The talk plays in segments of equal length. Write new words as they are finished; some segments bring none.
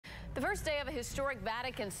The first day of a historic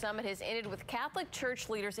Vatican summit has ended with Catholic Church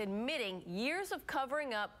leaders admitting years of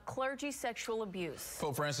covering up clergy sexual abuse.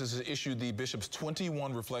 Pope Francis has issued the bishop's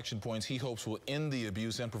 21 reflection points he hopes will end the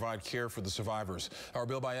abuse and provide care for the survivors. Our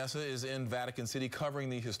Bill Baeza is in Vatican City covering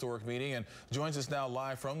the historic meeting and joins us now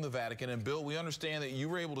live from the Vatican. And Bill, we understand that you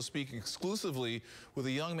were able to speak exclusively with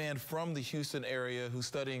a young man from the Houston area who's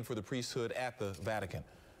studying for the priesthood at the Vatican.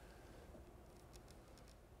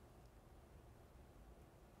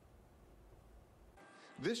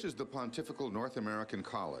 This is the Pontifical North American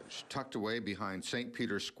College, tucked away behind St.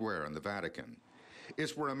 Peter's Square in the Vatican.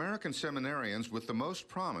 It's where American seminarians with the most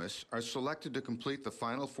promise are selected to complete the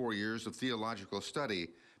final 4 years of theological study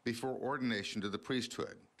before ordination to the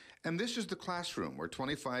priesthood. And this is the classroom where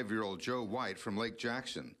 25-year-old Joe White from Lake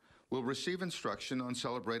Jackson will receive instruction on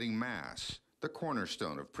celebrating Mass, the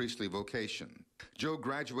cornerstone of priestly vocation. Joe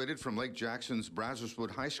graduated from Lake Jackson's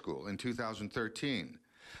Brazerswood High School in 2013.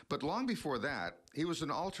 But long before that, he was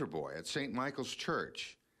an altar boy at St. Michael's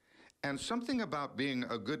Church. And something about being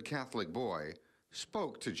a good Catholic boy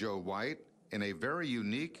spoke to Joe White in a very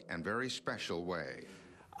unique and very special way.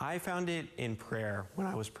 I found it in prayer. When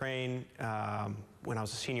I was praying, when I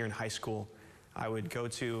was a senior in high school, I would go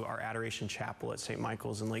to our Adoration Chapel at St.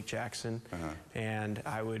 Michael's in Lake Jackson, and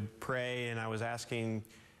I would pray, and I was asking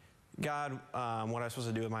God what I was supposed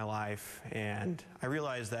to do with my life, and I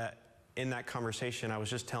realized that in that conversation, I was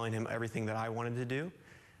just telling him everything that I wanted to do.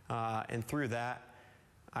 And through that,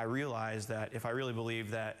 I realized that if I really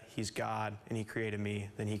believe that he's God and he created me,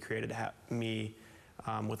 then he created me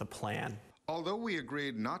with a plan. Although we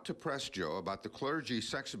agreed not to press Joe about the clergy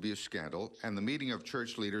sex abuse scandal and the meeting of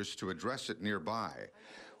church leaders to address it nearby,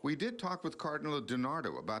 we did talk with Cardinal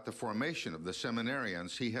DiNardo about the formation of the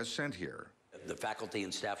seminarians he has sent here. The faculty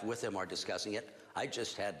and staff with him are discussing it. I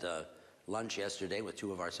just had lunch yesterday with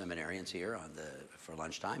two of our seminarians here for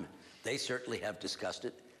lunchtime. They certainly have discussed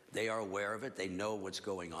it. They are aware of it. They know what's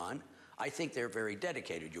going on. I think they're very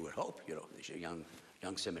dedicated, you would hope. You know, these young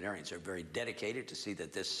seminarians are very dedicated to see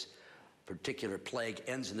that this particular plague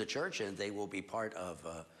ends in the church, and they will be part of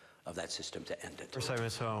that system to end it. Of course, I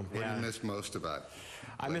miss home. What do you miss most about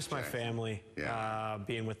I miss my family, Yeah.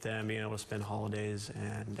 being with them, being able to spend holidays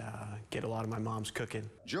and get a lot of my mom's cooking.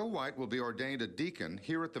 Joe White will be ordained a deacon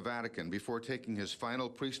here at the Vatican before taking his final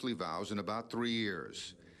priestly vows in about 3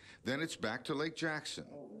 years. Then it's back to Lake Jackson,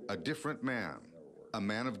 a different man, a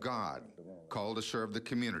man of God, called to serve the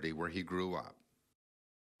community where he grew up.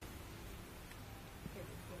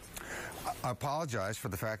 I apologize for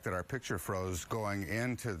the fact that our picture froze going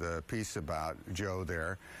into the piece about Joe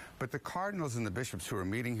there, but the cardinals and the bishops who are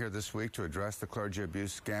meeting here this week to address the clergy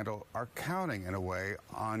abuse scandal are counting, in a way,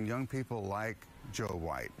 on young people like Joe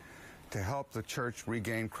White to help the church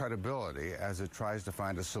regain credibility as it tries to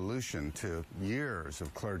find a solution to years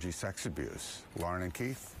of clergy sex abuse. Lauren and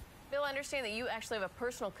Keith? Bill, I understand that you actually have a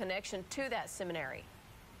personal connection to that seminary.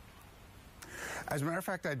 As a matter of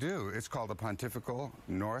fact, I do. It's called the Pontifical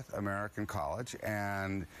North American College,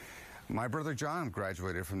 and my brother John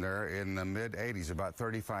graduated from there in the mid-'80s, about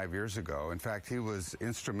 35 years ago. In fact, he was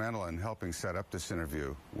instrumental in helping set up this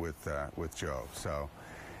interview with Joe. So,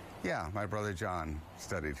 yeah, my brother John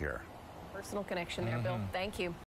studied here. Personal connection there, Bill. Thank you.